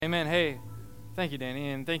Amen. Hey, thank you, Danny,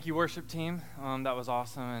 and thank you, worship team. That was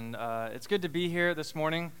awesome, and it's good to be here this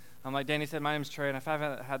morning. Like Danny said, my name is Trey, and if I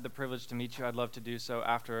haven't had the privilege to meet you, I'd love to do so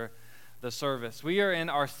after the service. We are in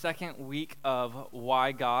our second week of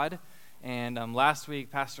Why God, and last week,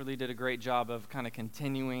 Pastor Lee did a great job of kind of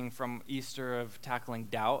continuing from Easter of tackling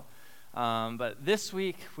doubt. But this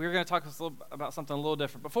week, we're going to talk about something a little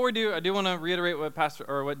different. Before we do, I do want to reiterate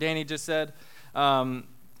what Danny just said.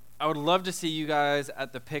 I would love to see you guys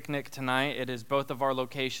at the picnic tonight. It is both of our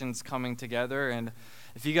locations coming together, and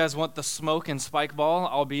if you guys want the smoke and spike ball,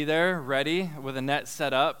 I'll be there ready with a net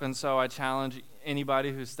set up, and so I challenge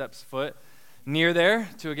anybody who steps foot near there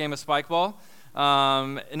to a game of spike ball.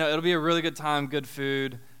 It'll be a really good time, good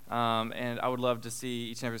food, and I would love to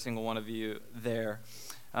see each and every single one of you there.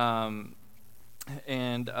 So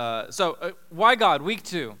why God? Week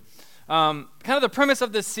 2. Kind of the premise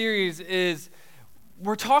of this series is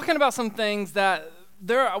we're talking about some things that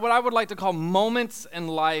there are what I would like to call moments in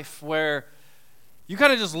life where you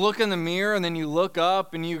kind of just look in the mirror and then you look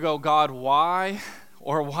up and you go, God, why?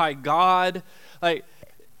 Or why God? Like,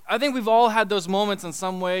 I think we've all had those moments in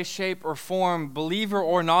some way, shape, or form, believer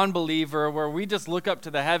or non-believer, where we just look up to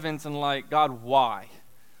the heavens and like, God, why?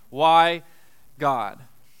 Why God?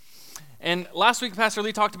 And last week, Pastor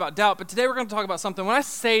Lee talked about doubt, but today we're going to talk about something. When I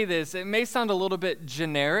say this, it may sound a little bit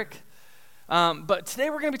generic, but today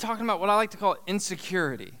we're going to be talking about what I like to call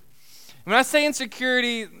insecurity. When I say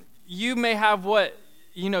insecurity, you may have what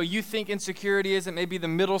you think insecurity is. It may be the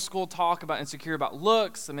middle school talk about insecure about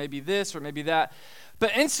looks, and maybe this or maybe that.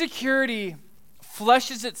 But insecurity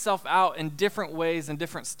fleshes itself out in different ways in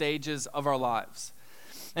different stages of our lives.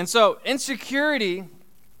 And so insecurity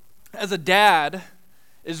as a dad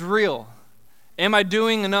is real. Am I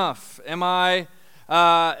doing enough? Am I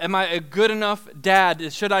a good enough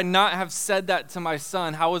dad? Should I not have said that to my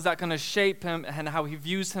son? How is that going to shape him and how he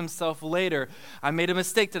views himself later? I made a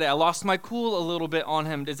mistake today. I lost my cool a little bit on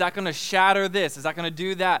him. Is that going to shatter this? Is that going to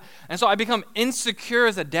do that? And so I become insecure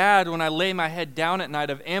as a dad when I lay my head down at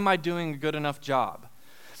night of, am I doing a good enough job?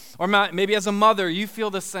 Or maybe as a mother, you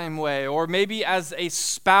feel the same way. Or maybe as a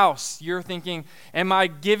spouse, you're thinking, am I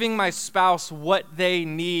giving my spouse what they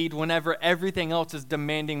need whenever everything else is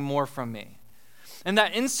demanding more from me? And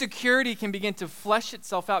that insecurity can begin to flesh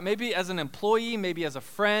itself out, maybe as an employee, maybe as a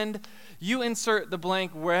friend. You insert the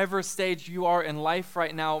blank wherever stage you are in life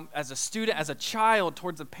right now, as a student, as a child,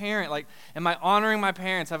 towards a parent. Like, am I honoring my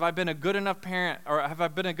parents? Have I been a good enough parent, or have I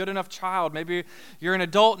been a good enough child? Maybe you're an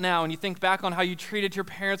adult now and you think back on how you treated your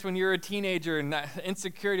parents when you were a teenager, and that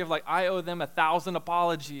insecurity of like, I owe them 1,000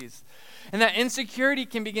 apologies. And that insecurity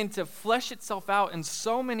can begin to flesh itself out in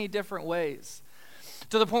so many different ways,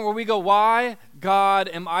 to the point where we go, why, God,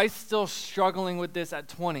 am I still struggling with this at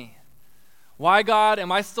 20? Why, God,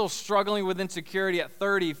 am I still struggling with insecurity at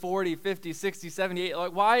 30, 40, 50, 60, 70,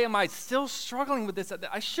 Like, why am I still struggling with this?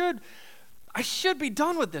 I should be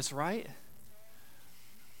done with this, right?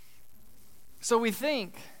 So we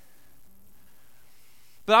think.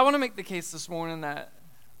 But I want to make the case this morning that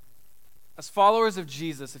as followers of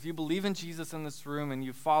Jesus, if you believe in Jesus in this room and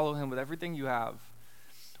you follow him with everything you have,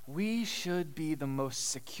 we should be the most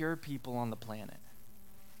secure people on the planet.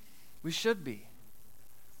 We should be.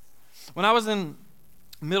 When I was in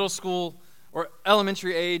middle school or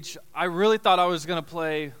elementary age, I really thought I was going to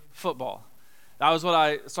play football. That was what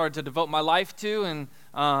I started to devote my life to in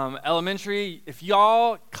elementary. If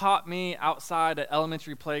y'all caught me outside at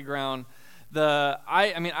elementary playground,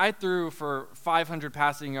 I threw for 500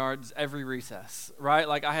 passing yards every recess, right?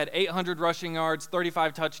 Like I had 800 rushing yards,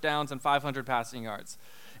 35 touchdowns, and 500 passing yards.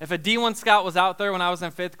 If a D1 scout was out there when I was in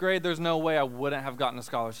 5th grade, there's no way I wouldn't have gotten a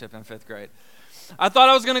scholarship in 5th grade. I thought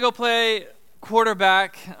I was going to go play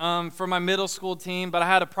quarterback for my middle school team, but I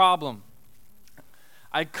had a problem.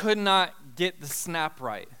 I could not get the snap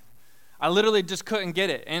right. I literally just couldn't get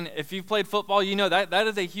it. And if you've played football, you know that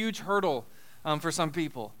is a huge hurdle for some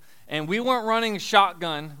people. And we weren't running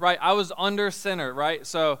shotgun, right? I was under center, right?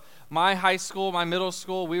 So my high school, my middle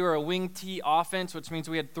school, we were a wing T offense, which means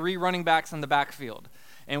we had 3 running backs in the backfield.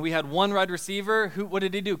 And we had 1 wide receiver. What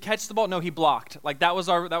did he do? Catch the ball? No, he blocked. Like that was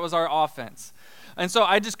our offense. And so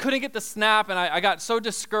I just couldn't get the snap, and I got so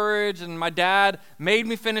discouraged, and my dad made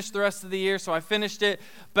me finish the rest of the year, so I finished it.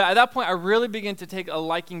 But at that point, I really began to take a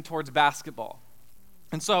liking towards basketball.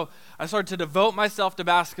 And so I started to devote myself to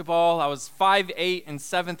basketball. I was 5'8" in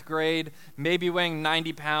 7th grade, maybe weighing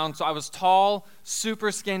 90 pounds. So I was tall,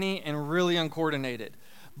 super skinny, and really uncoordinated.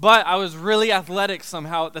 But I was really athletic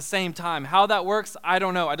somehow at the same time. How that works, I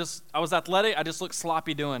don't know. I was athletic. I just looked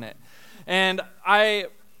sloppy doing it. And I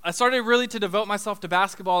started really to devote myself to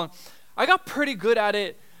basketball. And I got pretty good at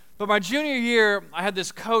it, But my junior year, I had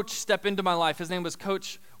this coach step into my life. His name was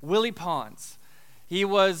Coach Willie Pons. He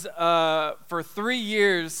was, for 3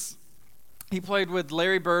 years, he played with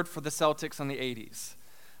Larry Bird for the Celtics in the 80s.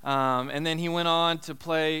 And then he went on to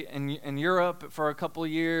play in Europe for a couple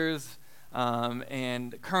of years,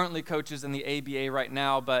 and currently coaches in the ABA right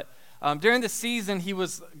now. But during the season, he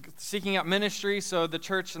was seeking out ministry. So the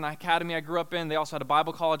church and the academy I grew up in, they also had a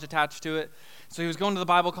Bible college attached to it. So he was going to the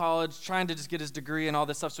Bible college, trying to just get his degree and all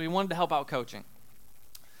this stuff. So he wanted to help out coaching.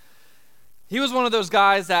 He was one of those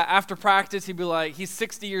guys that after practice, he'd be like, he's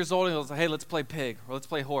 60 years old, and he was like, hey, let's play pig, or let's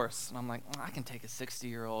play horse. And I'm like, I can take a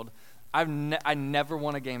 60-year-old. I never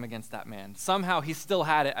won a game against that man. Somehow he still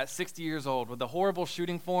had it at 60 years old with a horrible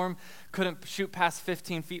shooting form, couldn't shoot past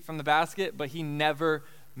 15 feet from the basket, but he never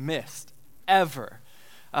missed, ever.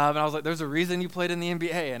 And I was like, there's a reason you played in the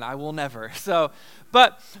NBA, and I will never.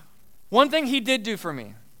 But one thing he did do for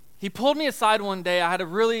me, he pulled me aside one day. I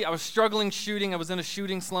was struggling shooting. I was in a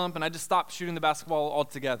shooting slump, and I just stopped shooting the basketball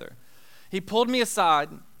altogether. He pulled me aside,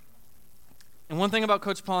 and one thing about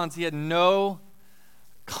Coach Pons, he had no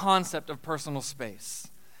concept of personal space.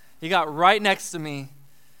 He got right next to me,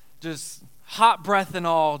 just hot breath and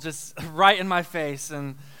all, just right in my face,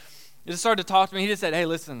 and he just started to talk to me. He just said, hey,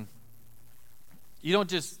 listen, you don't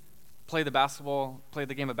just play the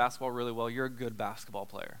game of basketball really well. You're a good basketball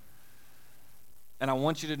player. And I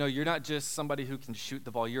want you to know you're not just somebody who can shoot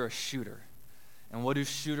the ball. You're a shooter. And what do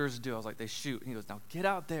shooters do? I was like, they shoot. And he goes, now get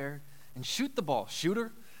out there and shoot the ball,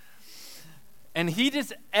 shooter. And he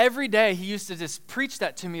just, every day, he used to just preach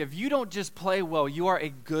that to me of you don't just play well, you are a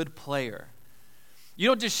good player. You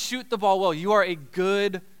don't just shoot the ball well, you are a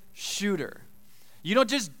good shooter. You don't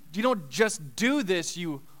just do this,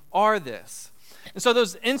 you are this. And so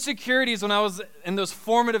those insecurities when I was in those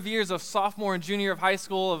formative years of sophomore and junior of high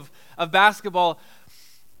school of basketball,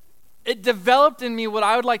 it developed in me what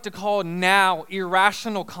I would like to call now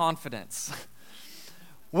irrational confidence.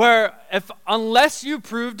 Where unless you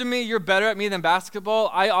prove to me you're better at me than basketball,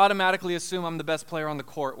 I automatically assume I'm the best player on the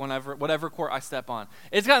court whatever court I step on.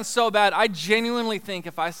 It's gotten so bad, I genuinely think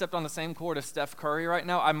if I stepped on the same court as Steph Curry right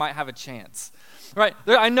now, I might have a chance. Right?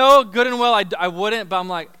 I know good and well I wouldn't, but I'm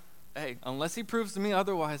like, hey, unless he proves to me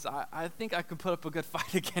otherwise, I think I could put up a good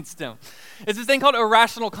fight against him. It's this thing called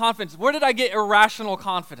irrational confidence. Where did I get irrational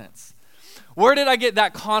confidence? Where did I get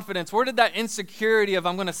that confidence? Where did that insecurity of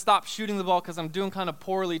I'm going to stop shooting the ball because I'm doing kind of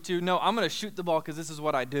poorly to, no, I'm going to shoot the ball because this is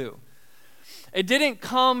what I do? It didn't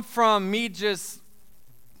come from me just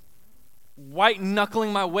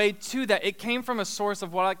white-knuckling my way to that. It came from a source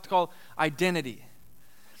of what I like to call identity.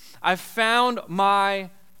 I found my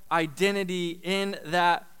identity in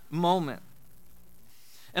that moment.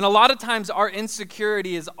 And a lot of times our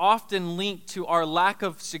insecurity is often linked to our lack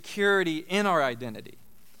of security in our identity.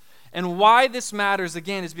 And why this matters,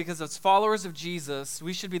 again, is because as followers of Jesus,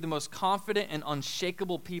 we should be the most confident and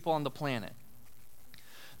unshakable people on the planet.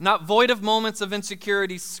 Not void of moments of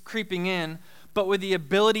insecurity creeping in, but with the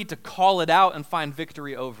ability to call it out and find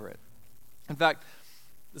victory over it. In fact,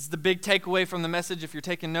 this is the big takeaway from the message. If you're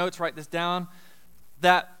taking notes, write this down.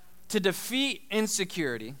 That to defeat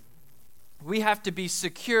insecurity, we have to be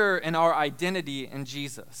secure in our identity in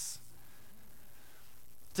Jesus.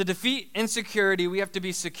 To defeat insecurity, we have to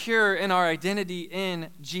be secure in our identity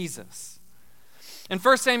in Jesus. In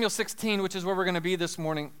 1 Samuel 16, which is where we're going to be this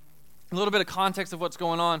morning, a little bit of context of what's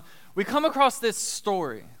going on, we come across this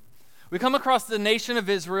story. We come across the nation of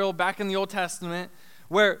Israel back in the Old Testament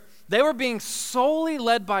where they were being solely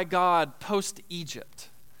led by God post-Egypt.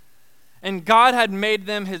 And God had made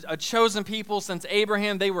them a chosen people since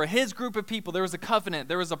Abraham. They were his group of people. There was a covenant.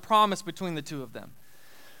 There was a promise between the two of them.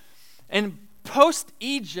 And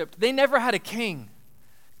post-Egypt, they never had a king.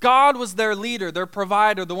 God was their leader, their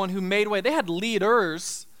provider, the one who made way. They had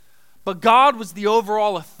leaders, but God was the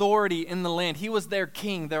overall authority in the land. He was their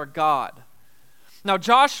king, their God. Now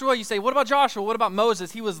Joshua, you say, what about Joshua? What about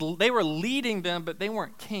Moses? They were leading them, but they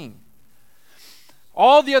weren't king.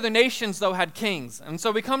 All the other nations, though, had kings. And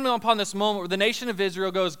so we come upon this moment where the nation of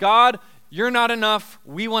Israel goes, God, you're not enough.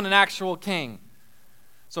 We want an actual king.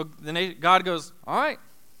 So God goes, all right,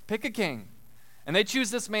 pick a king. And they choose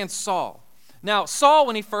this man, Saul. Now, Saul,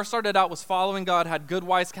 when he first started out, was following God, had good,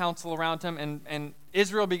 wise counsel around him, and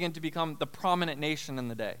Israel began to become the prominent nation in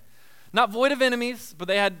the day. Not void of enemies, but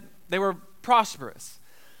they were prosperous.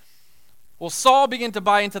 Well, Saul began to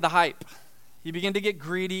buy into the hype. He began to get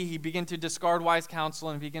greedy. He began to discard wise counsel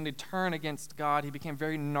and began to turn against God. He became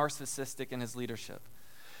very narcissistic in his leadership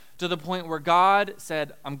to the point where God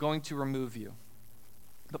said, I'm going to remove you.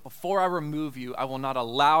 But before I remove you, I will not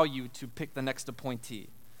allow you to pick the next appointee.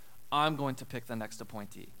 I'm going to pick the next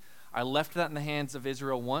appointee. I left that in the hands of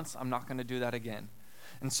Israel once. I'm not going to do that again.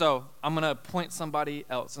 And so I'm going to appoint somebody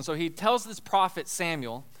else. And so he tells this prophet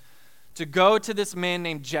Samuel to go to this man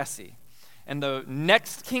named Jesse. And the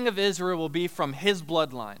next king of Israel will be from his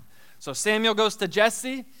bloodline. So Samuel goes to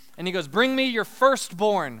Jesse, and he goes, bring me your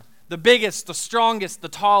firstborn, the biggest, the strongest, the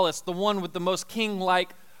tallest, the one with the most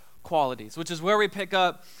king-like qualities, which is where we pick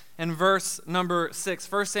up in verse number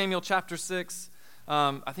 6. 1 Samuel chapter 6,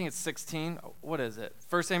 I think it's 16. What is it?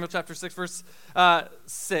 1 Samuel chapter 6, verse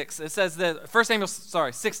 6. It says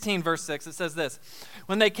that, 16, verse 6. It says this.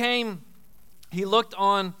 When they came, he looked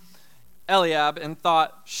on Eliab and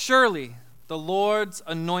thought, surely the Lord's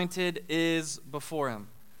anointed is before him.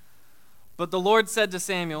 But the Lord said to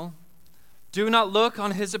Samuel, do not look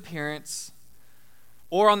on his appearance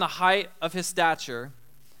or on the height of his stature,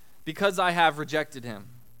 because I have rejected him.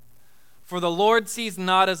 For the Lord sees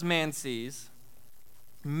not as man sees.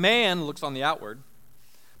 Man looks on the outward,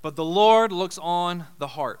 but the Lord looks on the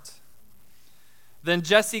heart. Then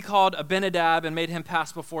Jesse called Abinadab and made him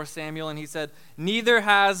pass before Samuel, and he said, neither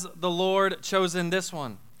has the Lord chosen this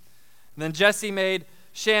one. Then Jesse made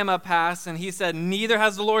Shammah pass, and he said, neither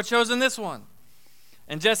has the Lord chosen this one.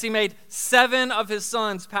 And Jesse made 7 of his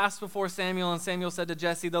sons pass before Samuel, and Samuel said to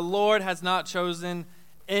Jesse, the Lord has not chosen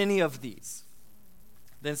any of these.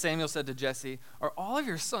 Then Samuel said to Jesse, are all of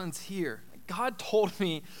your sons here? God told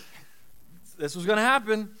me this was going to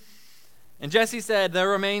happen. And Jesse said, there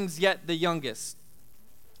remains yet the youngest.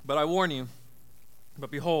 But I warn you,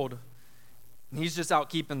 but behold, he's just out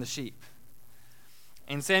keeping the sheep.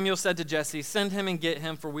 And Samuel said to Jesse, send him and get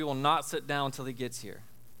him, for we will not sit down until he gets here.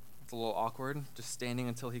 It's a little awkward, just standing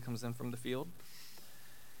until he comes in from the field.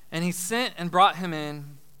 And he sent and brought him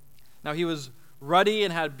in. Now he was ruddy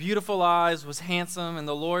and had beautiful eyes, was handsome, and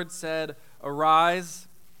the Lord said, arise,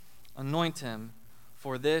 anoint him,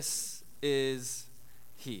 for this is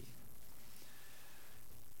he.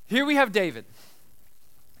 Here we have David,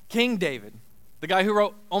 King David, the guy who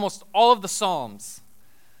wrote almost all of the Psalms.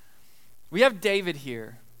 We have David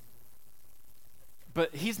here,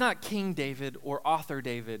 but he's not King David or author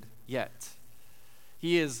David yet.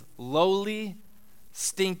 He is lowly,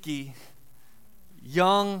 stinky,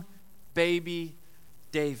 young baby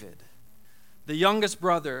David, the youngest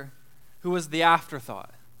brother who was the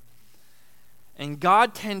afterthought. And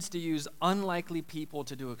God tends to use unlikely people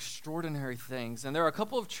to do extraordinary things. And there are a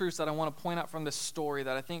couple of truths that I want to point out from this story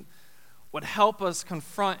that I think would help us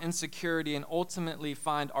confront insecurity and ultimately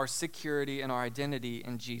find our security and our identity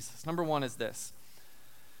in Jesus. Number one is this,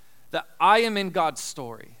 that I am in God's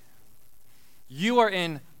story. You are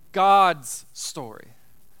in God's story.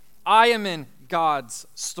 I am in God's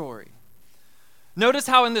story. Notice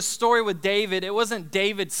how in this story with David, it wasn't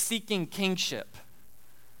David seeking kingship.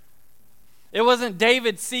 It wasn't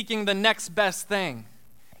David seeking the next best thing.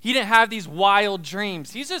 He didn't have these wild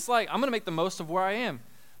dreams. He's just like, I'm going to make the most of where I am.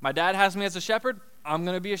 My dad has me as a shepherd. I'm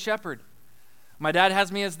going to be a shepherd. My dad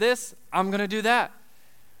has me as this. I'm going to do that.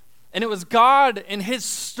 And it was God in his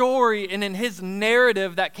story and in his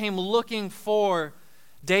narrative that came looking for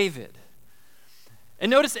David. And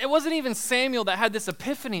notice, it wasn't even Samuel that had this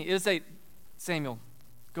epiphany. It was Samuel,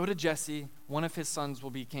 go to Jesse. One of his sons will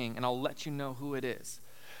be king, and I'll let you know who it is.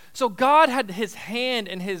 So God had his hand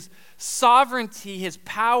and his sovereignty, his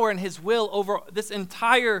power, and his will over this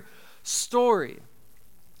entire story.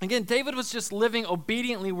 Again, David was just living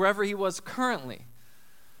obediently wherever he was currently.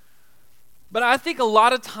 But I think a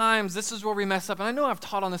lot of times this is where we mess up. And I know I've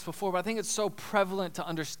taught on this before, but I think it's so prevalent to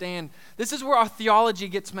understand. This is where our theology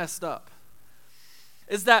gets messed up.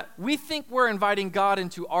 Is that we think we're inviting God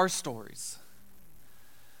into our stories.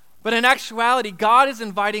 But in actuality, God is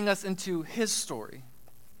inviting us into his story.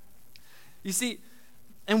 You see,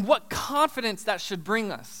 and what confidence that should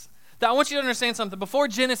bring us. That I want you to understand something. Before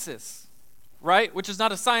Genesis, right, which is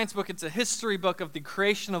not a science book, it's a history book of the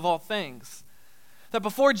creation of all things. That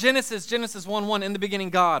before Genesis 1:1, in the beginning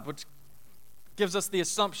God, which gives us the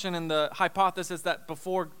assumption and the hypothesis that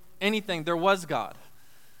before anything there was God.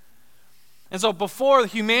 And so before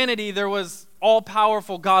humanity there was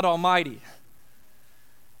all-powerful God Almighty.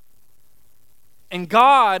 And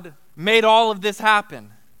God made all of this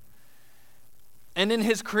happen. And in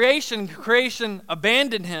his creation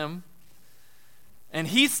abandoned him, and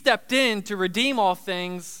he stepped in to redeem all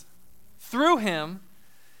things through him.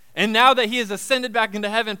 And now that he has ascended back into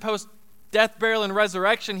heaven post-death, burial, and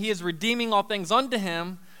resurrection, he is redeeming all things unto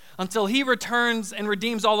him until he returns and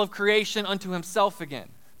redeems all of creation unto himself again.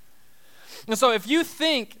 And so if you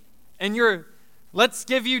think, and let's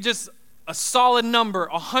give you just a solid number,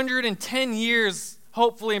 110 years,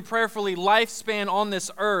 hopefully and prayerfully, lifespan on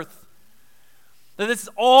this earth, that this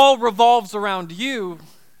all revolves around you,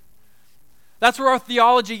 That's where our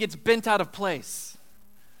theology gets bent out of place.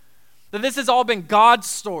 That this has all been God's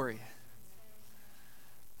story.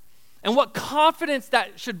 And what confidence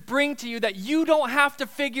that should bring to you that you don't have to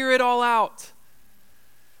figure it all out.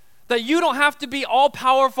 That you don't have to be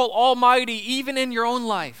all-powerful, almighty, even in your own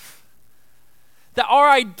life. That our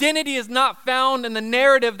identity is not found in the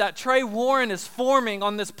narrative that Trey Warren is forming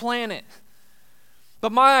on this planet.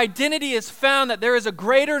 But my identity is found that there is a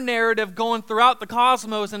greater narrative going throughout the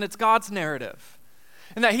cosmos, and it's God's narrative.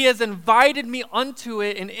 And that he has invited me unto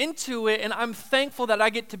it and into it, and I'm thankful that I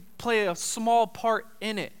get to play a small part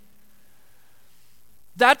in it.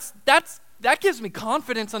 That gives me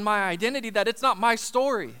confidence in my identity that it's not my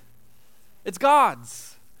story. It's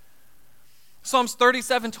God's. Psalms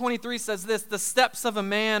 37:23 says this, "The steps of a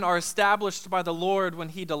man are established by the Lord when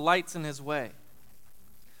he delights in his way."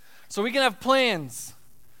 So we can have plans.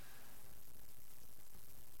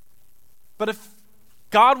 But if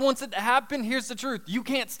God wants it to happen, here's the truth. You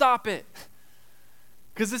can't stop it.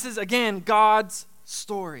 Because this is, again, God's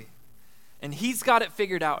story. And he's got it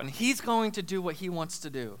figured out. And he's going to do what he wants to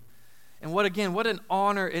do. And what an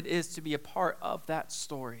honor it is to be a part of that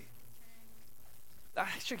story. That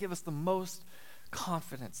should give us the most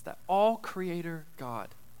confidence that all creator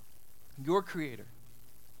God, your creator,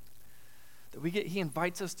 he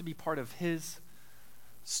invites us to be part of his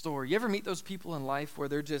story. You ever meet those people in life where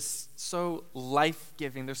they're just so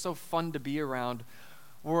life-giving, they're so fun to be around,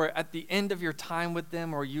 or at the end of your time with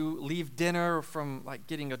them, or you leave dinner from like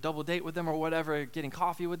getting a double date with them or whatever, getting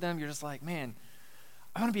coffee with them, you're just like, man,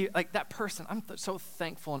 I want to be like that person. I'm so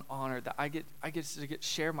thankful and honored that I get to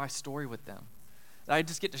share my story with them, that I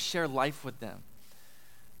just get to share life with them.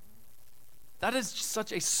 That is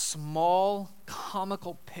such a small,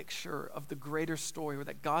 comical picture of the greater story where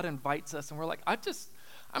that God invites us and we're like,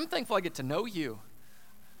 I'm thankful I get to know you.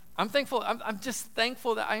 I'm just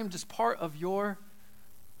thankful that I am just part of your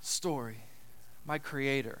story, my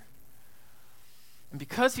creator. And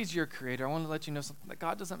because he's your creator, I want to let you know something, that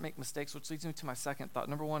God doesn't make mistakes, which leads me to my second thought.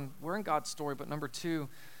 Number one, we're in God's story, but number two,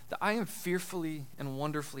 that I am fearfully and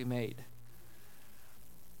wonderfully made.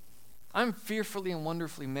 I'm fearfully and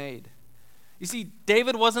wonderfully made. You see,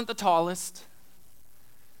 David wasn't the tallest.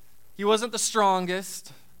 He wasn't the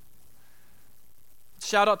strongest.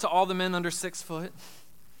 Shout out to all the men under 6 foot.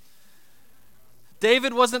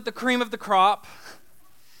 David wasn't the cream of the crop.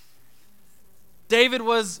 David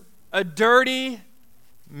was a dirty,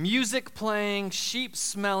 music-playing,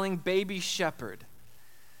 sheep-smelling baby shepherd.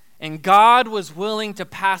 And God was willing to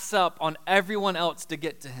pass up on everyone else to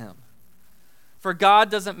get to him. For God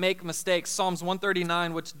doesn't make mistakes. Psalms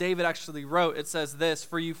 139, which David actually wrote, it says this,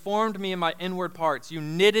 "For you formed me in my inward parts. You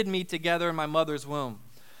knitted me together in my mother's womb.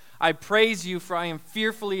 I praise you, for I am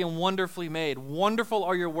fearfully and wonderfully made. Wonderful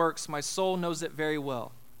are your works. My soul knows it very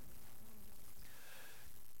well."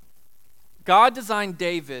 God designed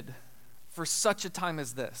David for such a time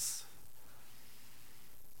as this.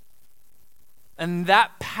 And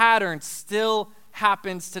that pattern still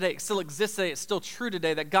happens today, it still exists today, it's still true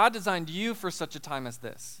today, that God designed you for such a time as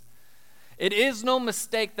this. It is no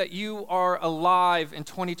mistake that you are alive in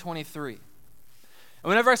 2023. And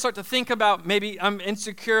whenever I start to think about, maybe I'm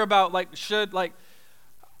insecure about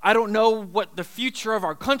I don't know what the future of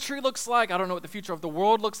our country looks like, I don't know what the future of the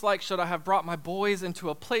world looks like, should I have brought my boys into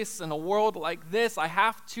a place in a world like this, I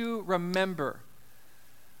have to remember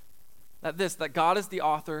that God is the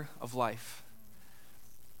author of life.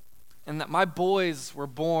 And that my boys were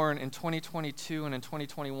born in 2022 and in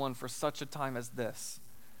 2021 for such a time as this.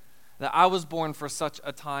 That I was born for such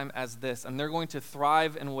a time as this. And they're going to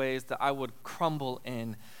thrive in ways that I would crumble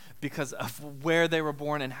in because of where they were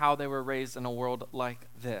born and how they were raised in a world like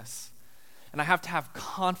this. And I have to have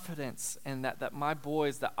confidence in that my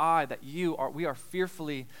boys, we are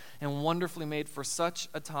fearfully and wonderfully made for such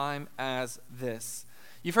a time as this.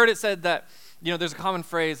 You've heard it said that, there's a common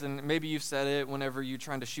phrase, and maybe you've said it whenever you're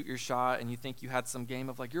trying to shoot your shot and you think you had some game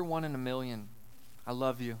of you're 1 in a million. I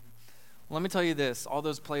love you. Well, let me tell you this, all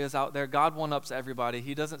those players out there, God one-ups everybody.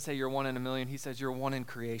 He doesn't say you're 1 in a million, he says you're 1 in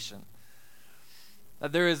creation.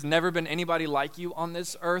 That there has never been anybody like you on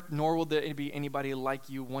this earth, nor will there be anybody like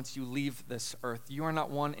you once you leave this earth. You are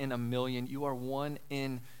not 1 in a million, you are 1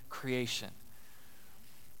 in creation.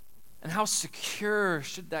 And how secure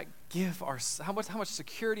should that give how much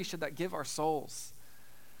security should that give our souls?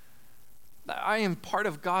 That I am part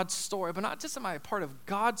of God's story, but not just am I a part of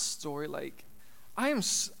God's story, I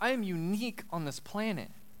am unique on this planet.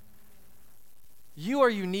 You are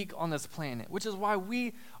unique on this planet, which is why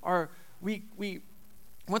we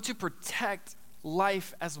want to protect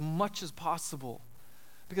life as much as possible,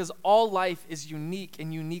 because all life is unique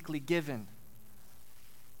and uniquely given.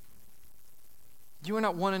 You are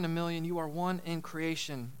not one in a million. You are one in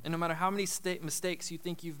creation. And no matter how many mistakes you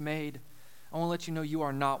think you've made, I want to let you know you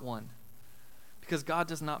are not one. Because God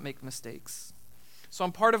does not make mistakes. So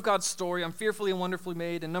I'm part of God's story. I'm fearfully and wonderfully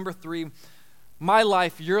made. And number 3, my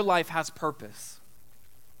life, your life has purpose.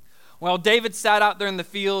 While David sat out there in the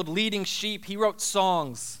field leading sheep, he wrote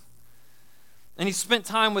songs. And he spent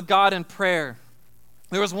time with God in prayer.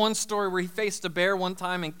 There was one story where he faced a bear one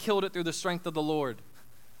time and killed it through the strength of the Lord.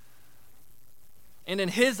 And in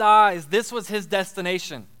his eyes, this was his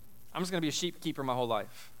destination. I'm just going to be a sheep keeper my whole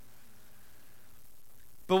life.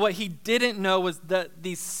 But what he didn't know was that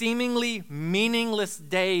these seemingly meaningless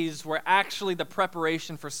days were actually the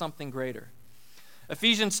preparation for something greater.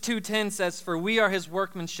 Ephesians 2:10 says, "For we are his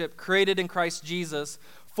workmanship, created in Christ Jesus,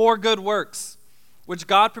 for good works, which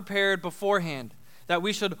God prepared beforehand, that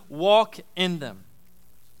we should walk in them."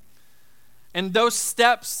 And those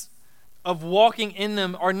steps of walking in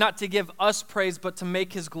them are not to give us praise, but to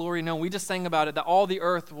make his glory known. We just sang about it, that all the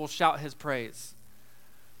earth will shout his praise.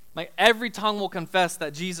 Like every tongue will confess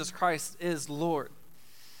that Jesus Christ is Lord.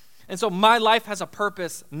 And so my life has a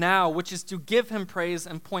purpose now, which is to give him praise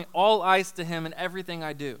and point all eyes to him in everything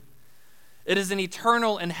I do. It is an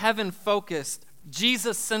eternal and heaven-focused,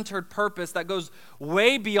 Jesus-centered purpose that goes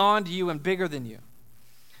way beyond you and bigger than you.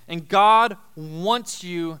 And God wants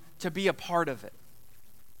you to be a part of it.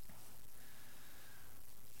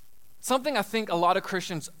 Something I think a lot of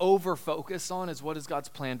Christians over-focus on is, what is God's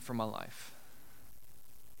plan for my life?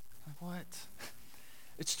 Like, what?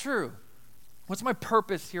 It's true. What's my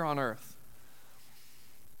purpose here on earth?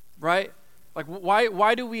 Right? Like,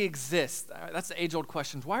 why do we exist? That's the age-old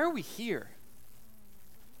question. Why are we here?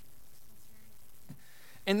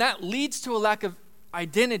 And that leads to a lack of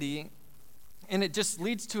identity, and it just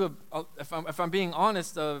leads to, if I'm being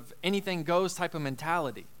honest, of anything goes type of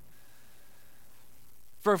mentality.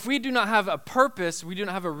 For if we do not have a purpose, we do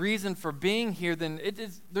not have a reason for being here, then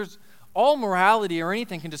there's all morality or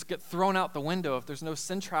anything can just get thrown out the window if there's no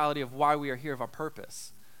centrality of why we are here, of our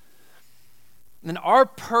purpose. And our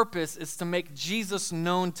purpose is to make Jesus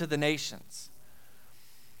known to the nations.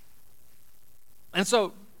 And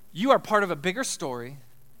so you are part of a bigger story.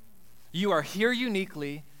 You are here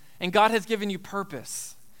uniquely, and God has given you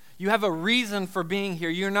purpose. You have a reason for being here.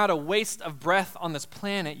 You're not a waste of breath on this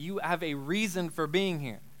planet. You have a reason for being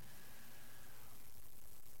here.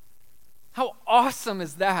 How awesome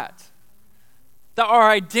is that? That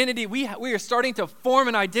our identity, we are starting to form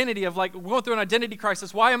an identity of, like, we're going through an identity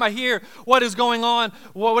crisis. Why am I here? What is going on?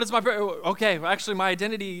 What is my... Okay, well, actually, my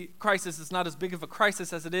identity crisis is not as big of a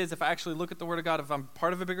crisis as it is if I actually look at the Word of God. If I'm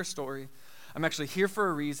part of a bigger story, I'm actually here for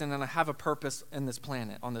a reason, and I have a purpose in this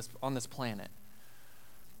planet, on this planet.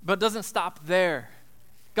 But it doesn't stop there.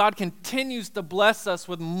 God continues to bless us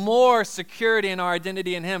with more security in our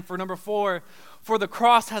identity in him. For number 4, for the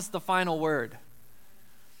cross has the final word.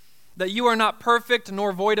 That you are not perfect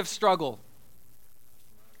nor void of struggle.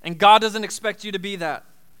 And God doesn't expect you to be that.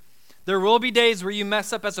 There will be days where you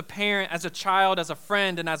mess up as a parent, as a child, as a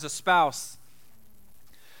friend, and as a spouse.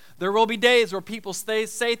 There will be days where people say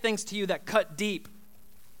things to you that cut deep.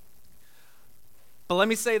 But let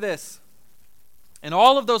me say this. In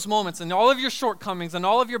all of those moments, and all of your shortcomings, and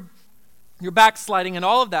all of your backsliding, and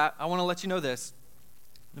all of that, I want to let you know this.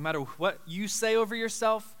 No matter what you say over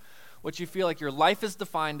yourself, what you feel like your life is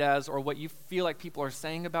defined as, or what you feel like people are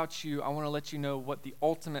saying about you, I want to let you know what the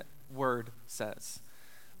ultimate word says.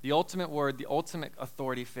 The ultimate word, the ultimate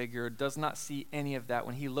authority figure does not see any of that.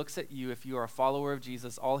 When he looks at you, if you are a follower of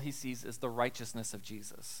Jesus, all he sees is the righteousness of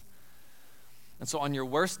Jesus. And so on your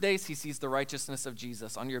worst days, he sees the righteousness of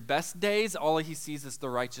Jesus. On your best days, all he sees is the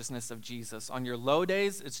righteousness of Jesus. On your low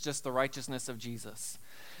days, it's just the righteousness of Jesus.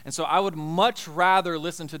 And so I would much rather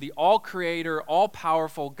listen to the all-creator,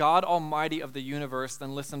 all-powerful God Almighty of the universe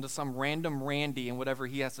than listen to some random Randy and whatever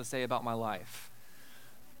he has to say about my life.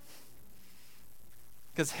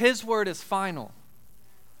 Because his word is final.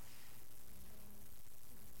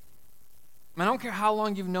 I don't care how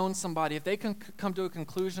long you've known somebody. If they can come to a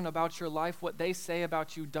conclusion about your life, what they say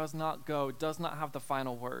about you does not have the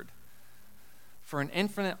final word. For an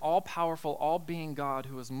infinite, all-powerful, all-being God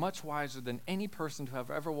who is much wiser than any person to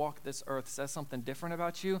have ever walked this earth says something different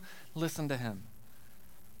about you, listen to him.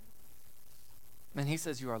 And he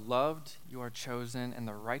says you are loved, you are chosen, and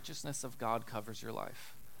the righteousness of God covers your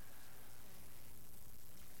life.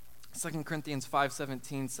 2 Corinthians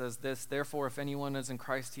 5:17 says this, therefore, if anyone is in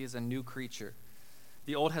Christ, he is a new creature.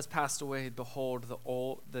 The old has passed away, behold,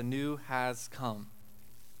 the new has come.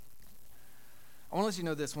 I want to let you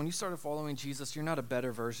know this, when you started following Jesus, you're not a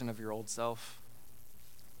better version of your old self.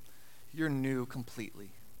 You're new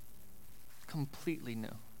completely. Completely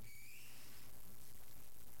new.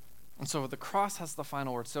 And so the cross has the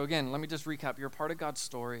final word. So again, let me just recap. You're a part of God's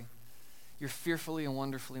story. You're fearfully and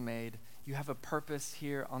wonderfully made. You have a purpose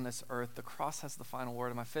here on this earth. The cross has the final word.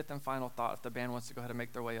 And my fifth and final thought, if the band wants to go ahead and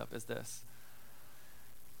make their way up, is this: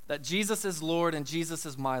 that Jesus is Lord and Jesus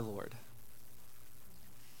is my Lord.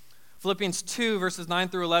 Philippians 2, verses 9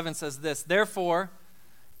 through 11 says this: Therefore,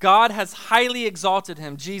 God has highly exalted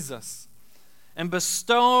him, Jesus, and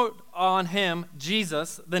bestowed on him,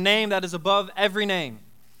 Jesus, the name that is above every name,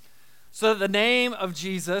 so that the name of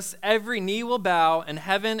Jesus, every knee will bow in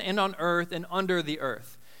heaven and on earth and under the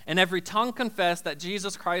earth, and every tongue confess that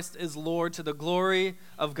Jesus Christ is Lord, to the glory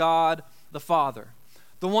of God the Father.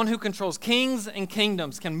 The one who controls kings and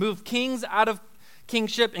kingdoms, can move kings out of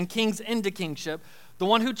kingship and kings into kingship. The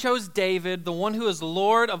one who chose David, the one who is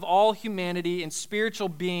Lord of all humanity and spiritual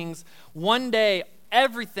beings. One day,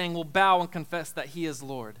 everything will bow and confess that he is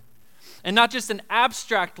Lord. And not just an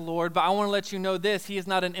abstract Lord, but I want to let you know this: he is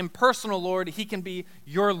not an impersonal Lord. He can be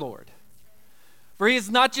your Lord. For he is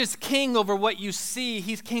not just king over what you see,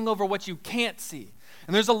 he's king over what you can't see.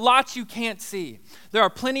 And there's a lot you can't see. There are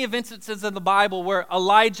plenty of instances in the Bible where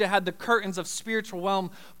Elijah had the curtains of spiritual realm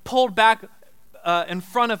pulled back in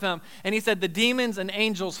front of him, and he said the demons and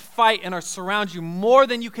angels fight and are surround you more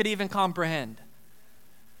than you could even comprehend.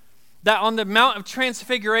 That on the Mount of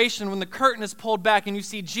Transfiguration, when the curtain is pulled back and you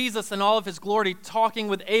see Jesus in all of his glory talking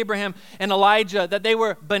with Abraham and Elijah, that they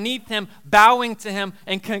were beneath him, bowing to him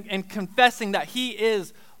and confessing that he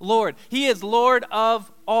is Lord. He is Lord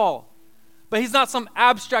of all. But he's not some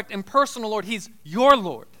abstract, impersonal Lord. He's your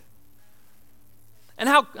Lord. And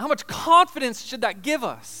how much confidence should that give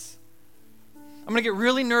us? I'm going to get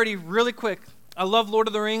really nerdy really quick. I love Lord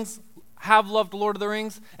of the Rings, have loved Lord of the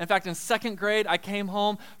Rings. In fact, in second grade, I came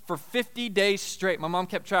home for 50 days straight. My mom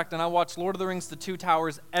kept track, and I watched Lord of the Rings, The Two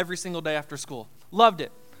Towers every single day after school. Loved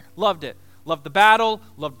it. Loved it. Loved the battle,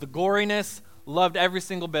 loved the goriness, loved every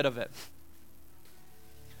single bit of it.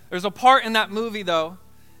 There's a part in that movie, though,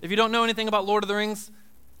 if you don't know anything about Lord of the Rings,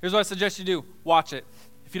 here's what I suggest you do. Watch it.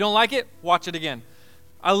 If you don't like it, watch it again.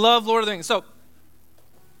 I love Lord of the Rings. So,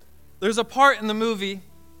 there's a part in the movie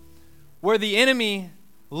where the enemy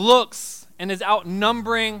looks and is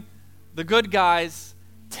outnumbering the good guys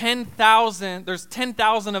 10,000. There's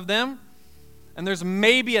 10,000 of them, and there's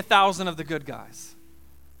maybe 1,000 of the good guys.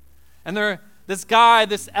 And this guy,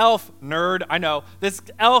 this elf, nerd, I know, this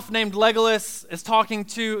elf named Legolas is talking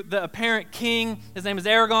to the apparent king. His name is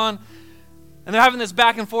Aragorn. And they're having this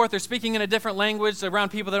back and forth. They're speaking in a different language around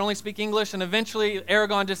people that only speak English. And eventually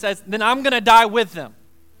Aragorn just says, then I'm going to die with them.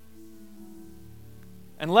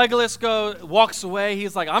 And Legolas walks away.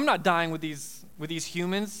 He's like, I'm not dying with these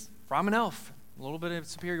humans, for I'm an elf. A little bit of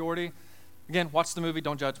superiority. Again, watch the movie.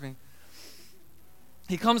 Don't judge me.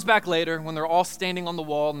 He comes back later when they're all standing on the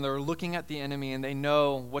wall and they're looking at the enemy and they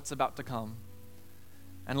know what's about to come.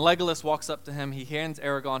 And Legolas walks up to him. He hands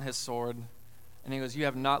Aragorn his sword. And he goes, you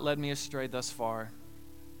have not led me astray thus far.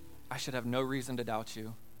 I should have no reason to doubt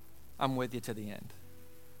you. I'm with you to the end.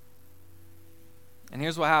 And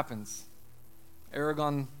here's what happens.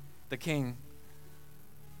 Aragorn, the king,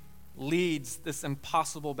 leads this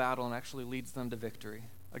impossible battle and actually leads them to victory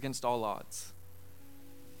against all odds.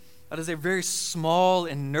 That is a very small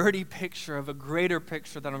and nerdy picture of a greater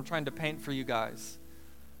picture that I'm trying to paint for you guys.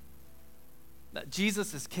 That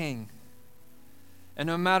Jesus is king. And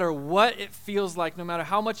no matter what it feels like, no matter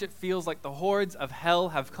how much it feels like the hordes of hell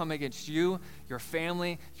have come against you, your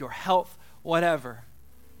family, your health, whatever,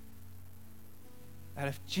 that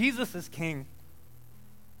if Jesus is king,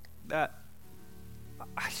 that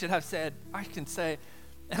I can say,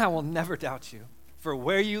 and I will never doubt you. For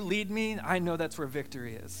where you lead me, I know that's where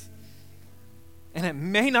victory is. And it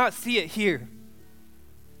may not see it here,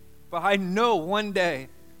 but I know one day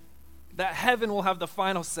that heaven will have the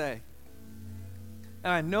final say.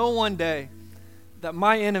 And I know one day that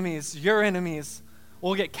my enemies, your enemies,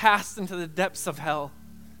 will get cast into the depths of hell.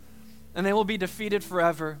 And they will be defeated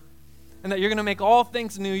forever. And that you're going to make all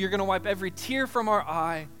things new. You're going to wipe every tear from our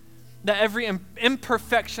eye. That every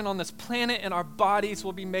imperfection on this planet and our bodies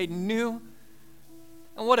will be made new.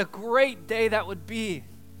 And what a great day that would be,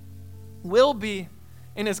 will be,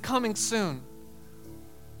 and is coming soon.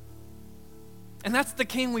 And that's the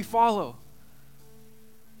King we follow,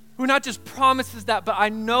 who not just promises that, but I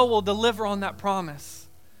know will deliver on that promise.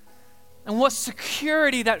 And what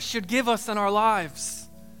security that should give us in our lives.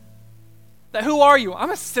 That who are you? I'm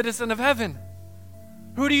a citizen of heaven.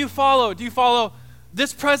 Who do you follow? Do you follow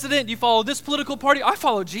this president? Do you follow this political party? I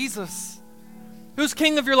follow Jesus. Who's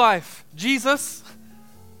king of your life? Jesus.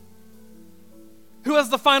 Who has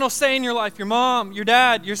the final say in your life? Your mom, your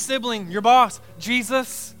dad, your sibling, your boss?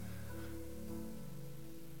 Jesus.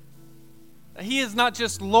 He is not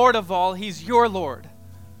just Lord of all, he's your Lord.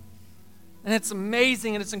 And it's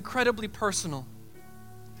amazing and it's incredibly personal.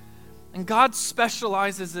 And God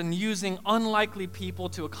specializes in using unlikely people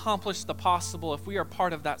to accomplish the possible if we are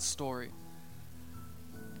part of that story.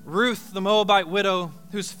 Ruth, the Moabite widow,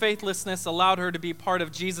 whose faithlessness allowed her to be part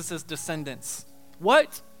of Jesus' descendants.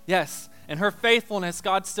 What? Yes. In her faithfulness,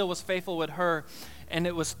 God still was faithful with her, and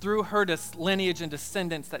it was through her lineage and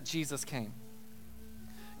descendants that Jesus came.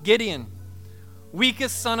 Gideon,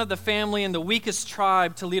 weakest son of the family and the weakest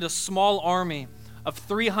tribe to lead a small army of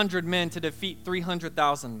 300 men to defeat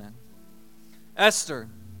 300,000 men. Esther,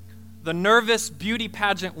 the nervous beauty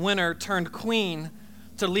pageant winner turned queen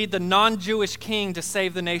to lead the non-Jewish king to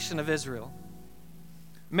save the nation of Israel.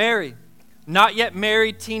 Mary, not yet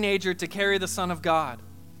married teenager to carry the Son of God.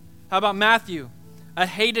 How about Matthew, a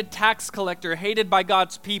hated tax collector, hated by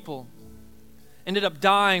God's people, ended up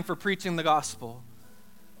dying for preaching the gospel.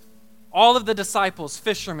 All of the disciples,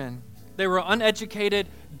 fishermen, they were uneducated,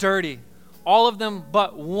 dirty. All of them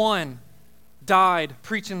but one died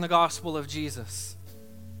preaching the gospel of Jesus.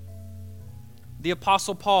 The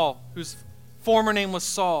Apostle Paul, whose former name was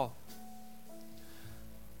Saul,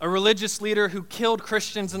 a religious leader who killed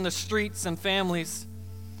Christians in the streets and families,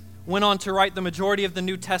 went on to write the majority of the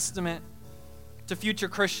New Testament to future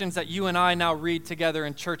Christians that you and I now read together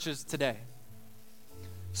in churches today.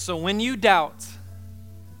 So when you doubt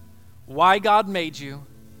why God made you,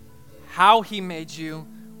 how he made you,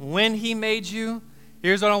 when he made you,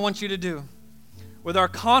 here's what I want you to do. With our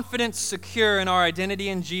confidence secure in our identity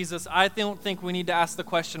in Jesus, I don't think we need to ask the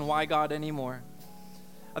question, why God, anymore.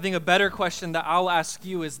 I think a better question that I'll ask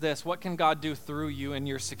you is this: what can God do through you and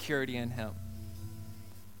your security in him?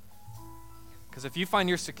 Because if you find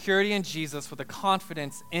your security in Jesus with a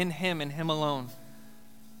confidence in him and him alone,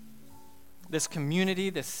 this community,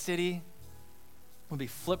 this city will be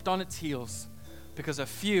flipped on its heels because a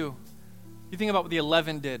few, you think about what the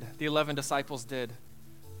 11 disciples did.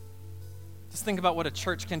 Just think about what a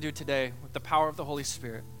church can do today with the power of the Holy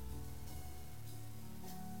Spirit.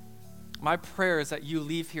 My prayer is that you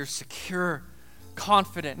leave here secure,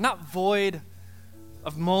 confident, not void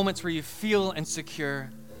of moments where you feel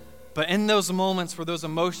insecure, but in those moments where those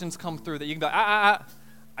emotions come through, that you can go, I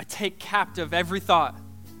take captive every thought,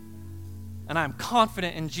 and I'm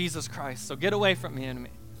confident in Jesus Christ. So get away from me,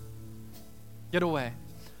 enemy. Get away.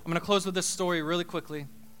 I'm going to close with this story really quickly.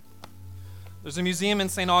 There's a museum in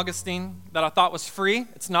St. Augustine that I thought was free.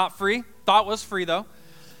 It's not free. Thought was free, though.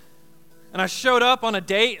 And I showed up on a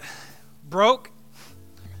date, broke,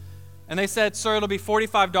 and they said, sir, it'll be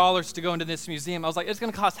 $45 to go into this museum. I was like, it's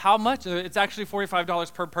going to cost how much? It's actually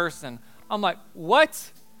 $45 per person. I'm like,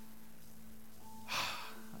 what?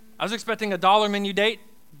 I was expecting a $1 menu date,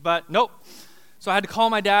 but nope. So I had to call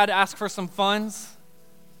my dad, ask for some funds,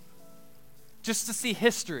 just to see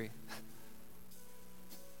history.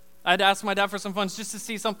 I had to ask my dad for some funds just to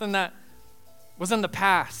see something that was in the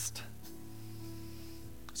past.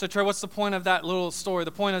 So Trey, what's the point of that little story?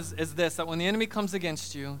 The point is this, that when the enemy comes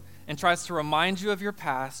against you and tries to remind you of your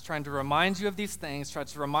past, trying to remind you of these things,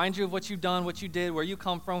 tries to remind you of what you've done, what you did, where you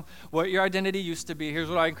come from, what your identity used to be, here's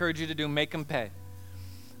what I encourage you to do: make him pay.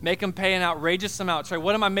 Make him pay an outrageous amount. Trey,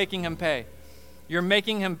 what am I making him pay? You're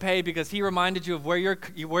making him pay because he reminded you of where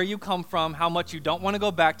you come from, how much you don't want to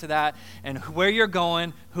go back to that, and where you're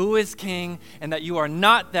going, who is king, and that you are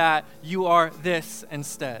not that, you are this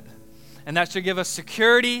instead. And that should give us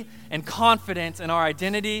security and confidence in our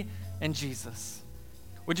identity in Jesus.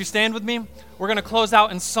 Would you stand with me? We're going to close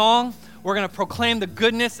out in song. We're going to proclaim the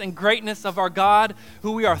goodness and greatness of our God,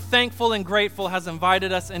 who we are thankful and grateful has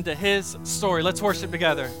invited us into his story. Let's worship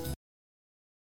together.